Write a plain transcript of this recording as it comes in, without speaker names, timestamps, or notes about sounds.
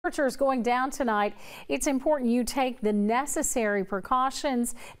temperatures going down tonight, it's important you take the necessary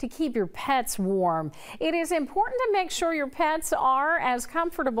precautions to keep your pets warm. It is important to make sure your pets are as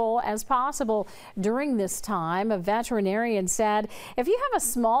comfortable as possible during this time. A veterinarian said if you have a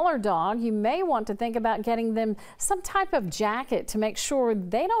smaller dog, you may want to think about getting them some type of jacket to make sure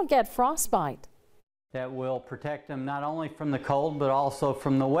they don't get frostbite. That will protect them not only from the cold but also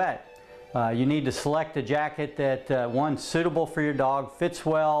from the wet. You need to select a jacket that one's suitable for your dog, fits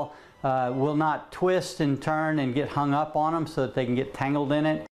well, will not twist and turn and get hung up on them so that they can get tangled in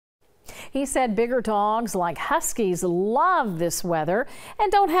it. He said bigger dogs like huskies love this weather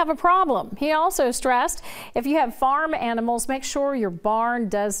and don't have a problem. He also stressed if you have farm animals, make sure your barn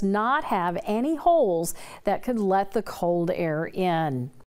does not have any holes that could let the cold air in.